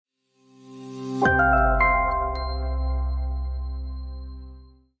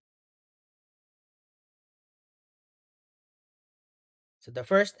So the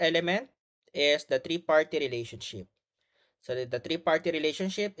first element is the three-party relationship. So the three-party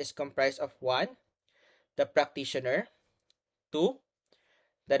relationship is comprised of one, the practitioner, two,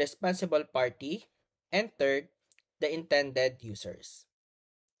 the responsible party, and third, the intended users.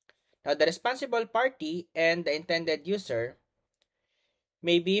 Now, the responsible party and the intended user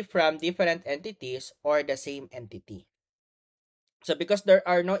may be from different entities or the same entity. So, because there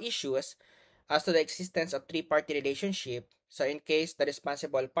are no issues as to the existence of three-party relationship, so in case the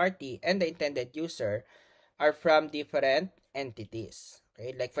responsible party and the intended user are from different entities.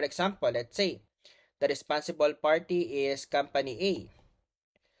 Okay, like for example, let's say the responsible party is company A.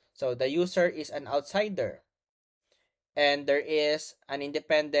 So the user is an outsider. And there is an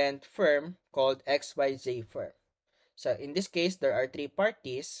independent firm called XYZ firm. So in this case, there are three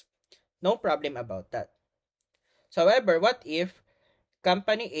parties. No problem about that. So, however, what if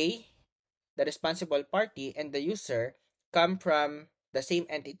company A, the responsible party, and the user come from the same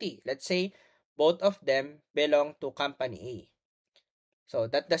entity? Let's say both of them belong to company A. So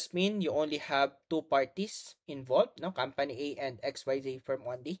that does mean you only have two parties involved, no? Company A and XYZ firm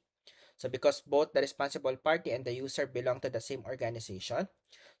only. So because both the responsible party and the user belong to the same organization,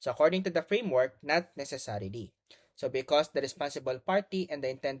 so according to the framework, not necessarily. So because the responsible party and the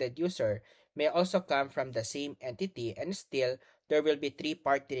intended user may also come from the same entity and still there will be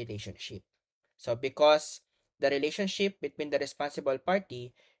three-party relationship. So because the relationship between the responsible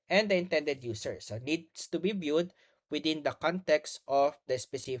party and the intended user so needs to be viewed within the context of the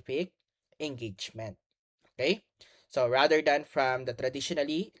specific engagement. Okay? So rather than from the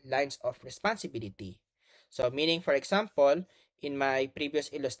traditionally lines of responsibility. So meaning, for example, in my previous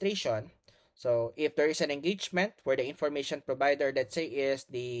illustration, so if there is an engagement where the information provider, let's say, is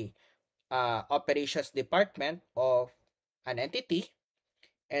the operations department of an entity,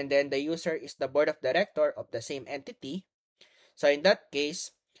 and then the user is the board of director of the same entity. So in that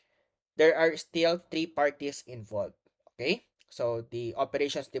case, there are still three parties involved. Okay? So the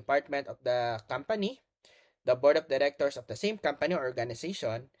operations department of the company, the board of directors of the same company or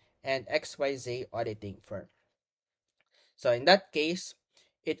organization, and XYZ auditing firm. So in that case,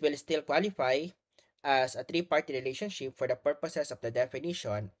 it will still qualify as a three-party relationship for the purposes of the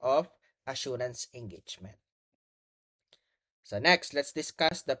definition of assurance engagement. So next, let's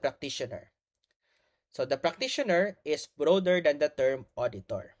discuss the practitioner. So the practitioner is broader than the term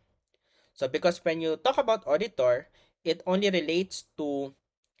auditor. So because when you talk about auditor, it only relates to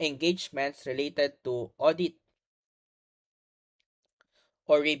engagements related to audit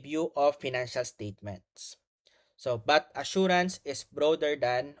or review of financial statements. So, but assurance is broader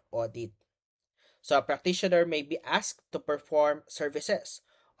than audit. So, a practitioner may be asked to perform services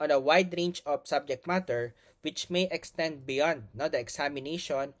on a wide range of subject matter which may extend beyond the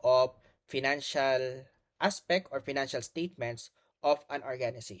examination of financial aspect or financial statements of an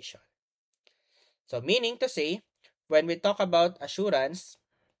organization. So, meaning to say, when we talk about assurance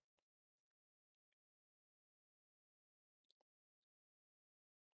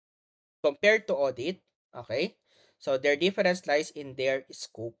compared to audit, okay, so their difference lies in their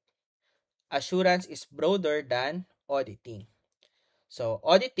scope. Assurance is broader than auditing. So,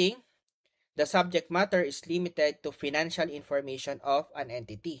 auditing, the subject matter is limited to financial information of an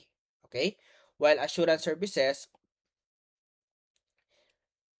entity. Okay? While assurance services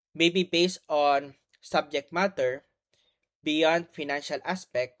may be based on subject matter beyond financial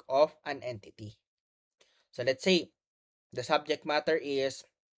aspect of an entity. So, let's say the subject matter is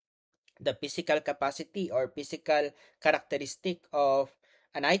the physical capacity or physical characteristic of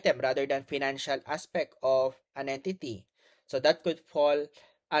an item rather than financial aspect of an entity. So that could fall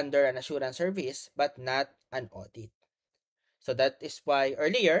under an assurance service but not an audit. So that is why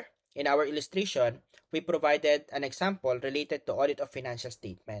earlier in our illustration, we provided an example related to audit of financial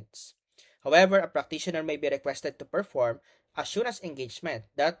statements. However, a practitioner may be requested to perform assurance engagement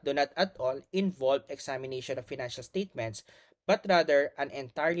that do not at all involve examination of financial statements, but rather an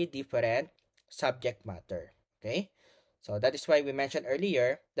entirely different subject matter. Okay? So that is why we mentioned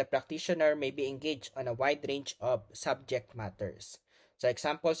earlier, the practitioner may be engaged on a wide range of subject matters. So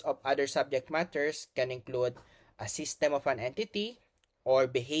examples of other subject matters can include a system of an entity, or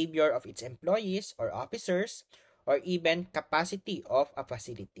behavior of its employees or officers, or even capacity of a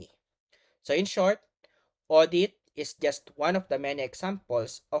facility. So in short, audit is just one of the many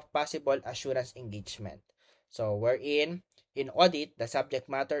examples of possible assurance engagement. So wherein in audit, the subject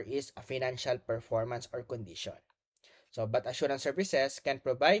matter is a financial performance or condition. So but assurance services can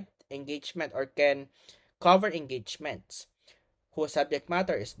provide engagement or can cover engagements whose subject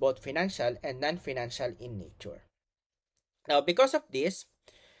matter is both financial and non-financial in nature. Now, because of this,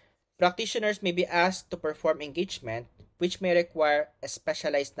 Practitioners may be asked to perform engagement which may require a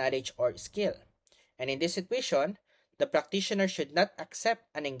specialized knowledge or skill. And in this situation, the practitioner should not accept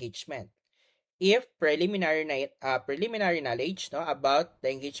an engagement if preliminary knowledge about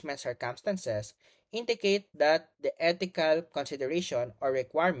the engagement circumstances indicate that the ethical consideration or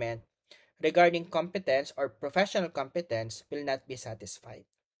requirement regarding competence or professional competence will not be satisfied.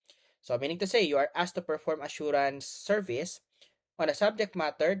 So, meaning to say, you are asked to perform assurance service on a subject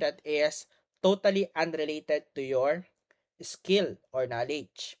matter that is totally unrelated to your skill or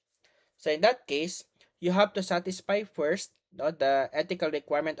knowledge. So, in that case, you have to satisfy first the ethical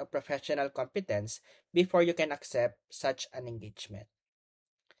requirement of professional competence before you can accept such an engagement.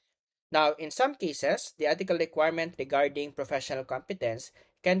 Now, in some cases, the ethical requirement regarding professional competence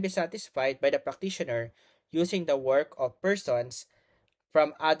can be satisfied by the practitioner using the work of persons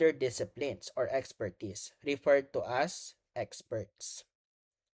from other disciplines or expertise, referred to as experts.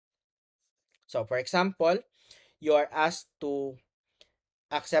 So, for example, you are asked to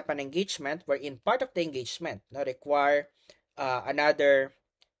accept an engagement wherein part of the engagement require another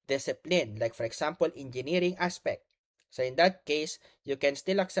discipline, like for example, engineering aspect. So in that case, you can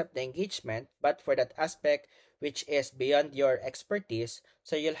still accept the engagement, but for that aspect which is beyond your expertise,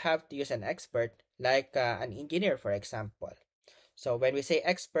 so you'll have to use an expert like an engineer, for example. So when we say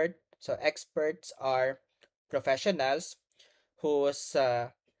expert, so experts are professionals whose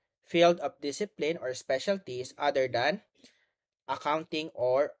field of discipline or specialties other than accounting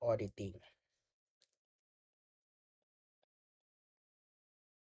or auditing.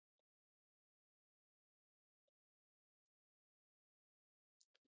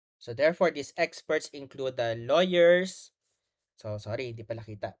 So therefore, these experts include the lawyers. So sorry, hindi pala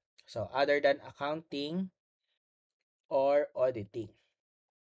kita. So other than accounting or auditing.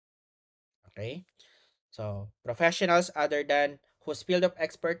 Okay? So professionals other than whose field of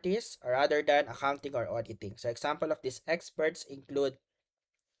expertise are other than accounting or auditing. So example of these experts include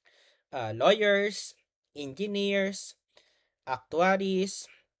lawyers, engineers, actuaries,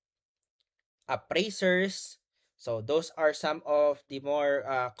 appraisers. So those are some of the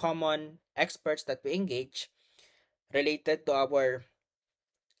more common experts that we engage related to our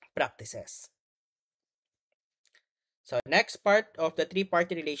practices. So next part of the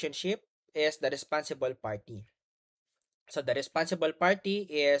three-party relationship is the responsible party. So the responsible party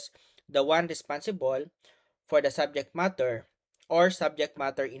is the one responsible for the subject matter or subject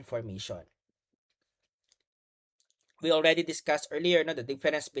matter information. We already discussed earlier the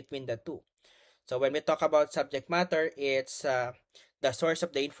difference between the two. So when we talk about subject matter, it's the source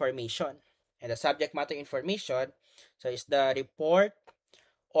of the information. And the subject matter information, so is the report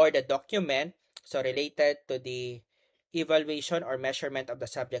or the document, so related to the evaluation or measurement of the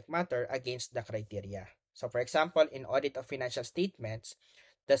subject matter against the criteria. So for example, in audit of financial statements,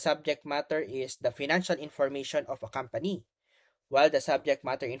 the subject matter is the financial information of a company, while the subject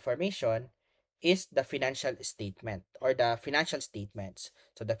matter information is the financial statement or the financial statements.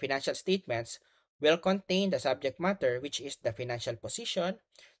 So the financial statements will contain the subject matter, which is the financial position,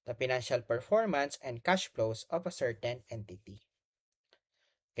 the financial performance, and cash flows of a certain entity.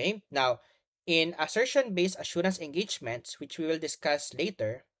 Okay, now in assertion-based assurance engagements, which we will discuss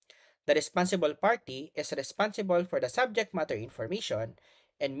later, the responsible party is responsible for the subject matter information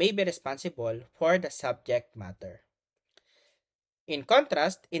and may be responsible for the subject matter. In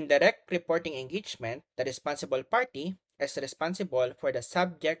contrast, in direct reporting engagement, the responsible party is responsible for the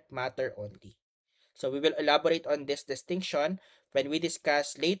subject matter only. So we will elaborate on this distinction when we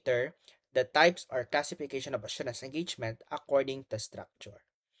discuss later the types or classification of assurance engagement according to structure.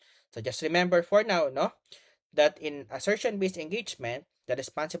 So just remember for now, that in assertion-based engagement, the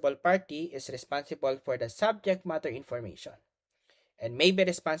responsible party is responsible for the subject matter information and may be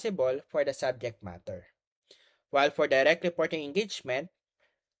responsible for the subject matter. While for direct reporting engagement,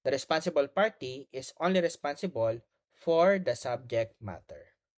 the responsible party is only responsible for the subject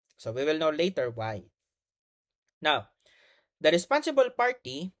matter. So we will know later why. Now, the responsible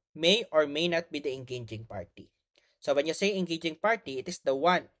party may or may not be the engaging party. So when you say engaging party, it is the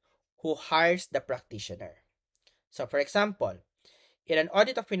one who hires the practitioner. So for example, in an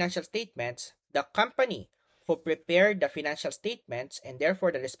audit of financial statements, the company who prepared the financial statements and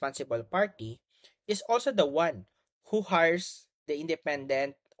therefore the responsible party is also the one who hires the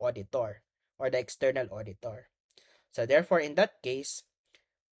independent auditor or the external auditor. So therefore, in that case,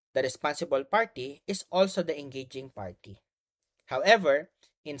 the responsible party is also the engaging party. However,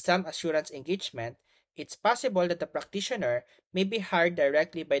 in some assurance engagement, it's possible that the practitioner may be hired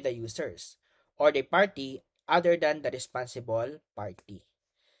directly by the users or the party other than the responsible party.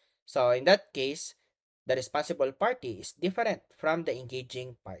 So in that case, the responsible party is different from the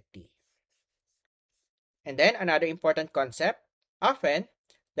engaging party. And then another important concept, often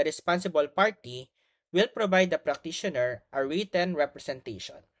the responsible party will provide the practitioner a written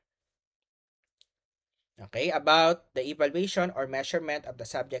representation, okay, about the evaluation or measurement of the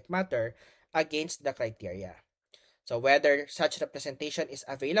subject matter against the criteria. So whether such representation is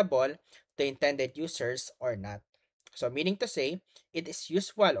available to intended users or not. So meaning to say, it is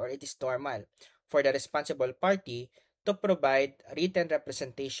usual or it is normal for the responsible party to provide written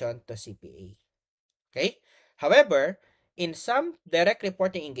representation to CPA. Okay? However, in some direct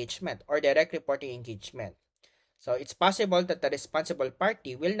reporting engagement or direct reporting engagement, so it's possible that the responsible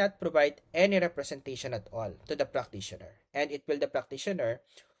party will not provide any representation at all to the practitioner, and it will the practitioner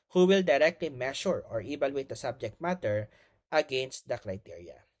who will directly measure or evaluate the subject matter against the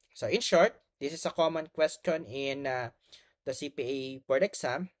criteria. So in short, this is a common question in the CPA board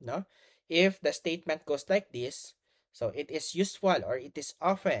exam, no? If the statement goes like this, so it is usual or it is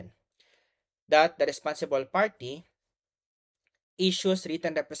often that the responsible party issues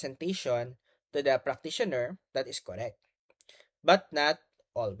written representation to the practitioner, that is correct, but not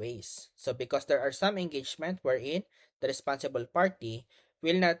always. So because there are some engagement wherein the responsible party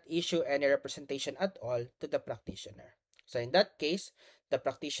will not issue any representation at all to the practitioner. So in that case, the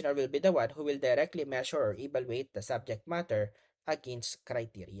practitioner will be the one who will directly measure or evaluate the subject matter against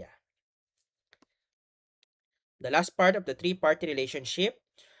criteria. The last part of the three-party relationship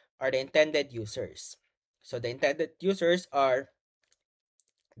are the intended users. So the intended users are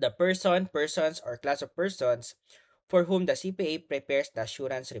the person, persons, or class of persons for whom the CPA prepares the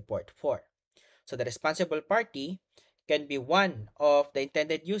assurance report for. So the responsible party can be one of the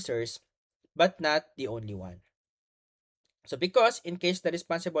intended users, but not the only one. So because in case the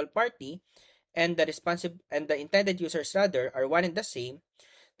responsible party and the intended users rather are one and the same,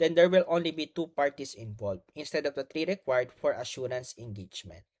 then there will only be two parties involved instead of the three required for assurance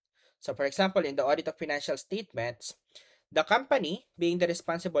engagement. So for example, in the audit of financial statements, the company, being the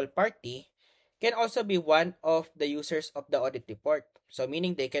responsible party, can also be one of the users of the audit report. So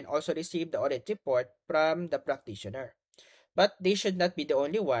meaning they can also receive the audit report from the practitioner. But they should not be the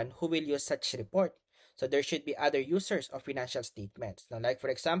only one who will use such report. So there should be other users of financial statements. Now, like for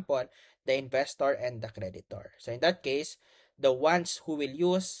example, the investor and the creditor. So in that case, the ones who will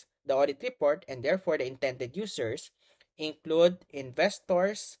use the audit report and therefore the intended users include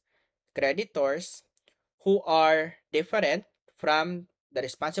investors, creditors, who are different from the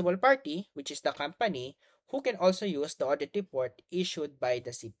responsible party, which is the company, who can also use the audit report issued by the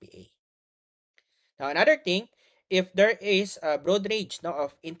CPA. Now, another thing, if there is a broad range no,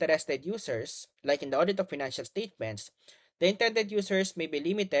 of interested users, like in the audit of financial statements, the intended users may be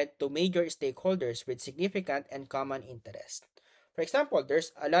limited to major stakeholders with significant and common interest. For example,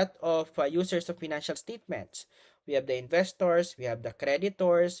 there's a lot of users of financial statements. We have the investors, we have the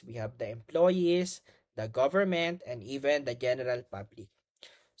creditors, we have the employees, the government, and even the general public.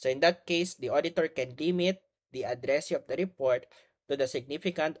 So in that case, the auditor can limit the addressee of the report to the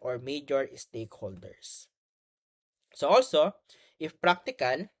significant or major stakeholders. So also, if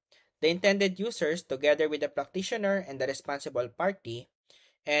practical, the intended users together with the practitioner and the responsible party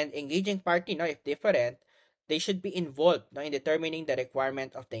and engaging party, no, if different, they should be involved no, in determining the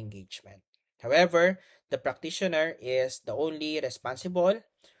requirement of the engagement. However, the practitioner is the only responsible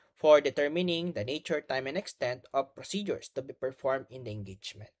for determining the nature, time, and extent of procedures to be performed in the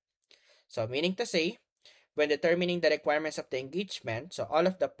engagement. So, meaning to say, when determining the requirements of the engagement, so all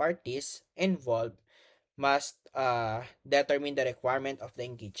of the parties involved must determine the requirement of the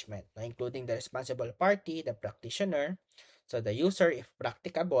engagement, including the responsible party, the practitioner, so the user if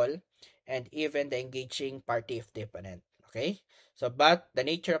practicable, and even the engaging party if different. Okay? So, but the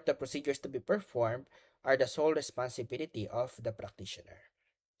nature of the procedures to be performed are the sole responsibility of the practitioner.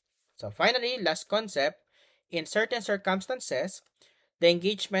 So, finally, last concept, in certain circumstances, the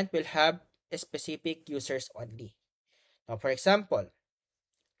engagement will have specific users only. Now, for example,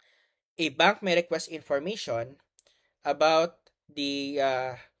 a bank may request information about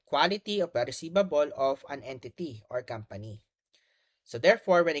the quality of a receivable of an entity or company. So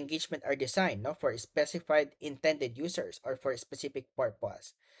therefore, when engagement are designed no, for specified intended users or for a specific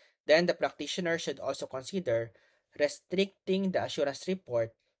purpose, then the practitioner should also consider restricting the assurance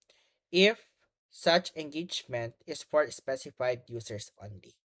report if such engagement is for specified users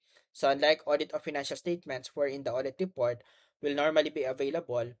only. So unlike audit of financial statements wherein the audit report will normally be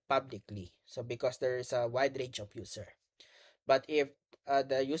available publicly. So because there is a wide range of user. But if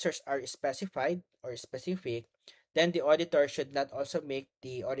the users are specified or specific, then the auditor should not also make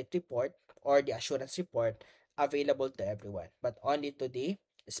the audit report or the assurance report available to everyone, but only to the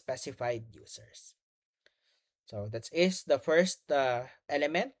specified users. So that is the first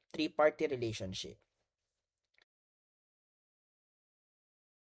element, three-party relationship.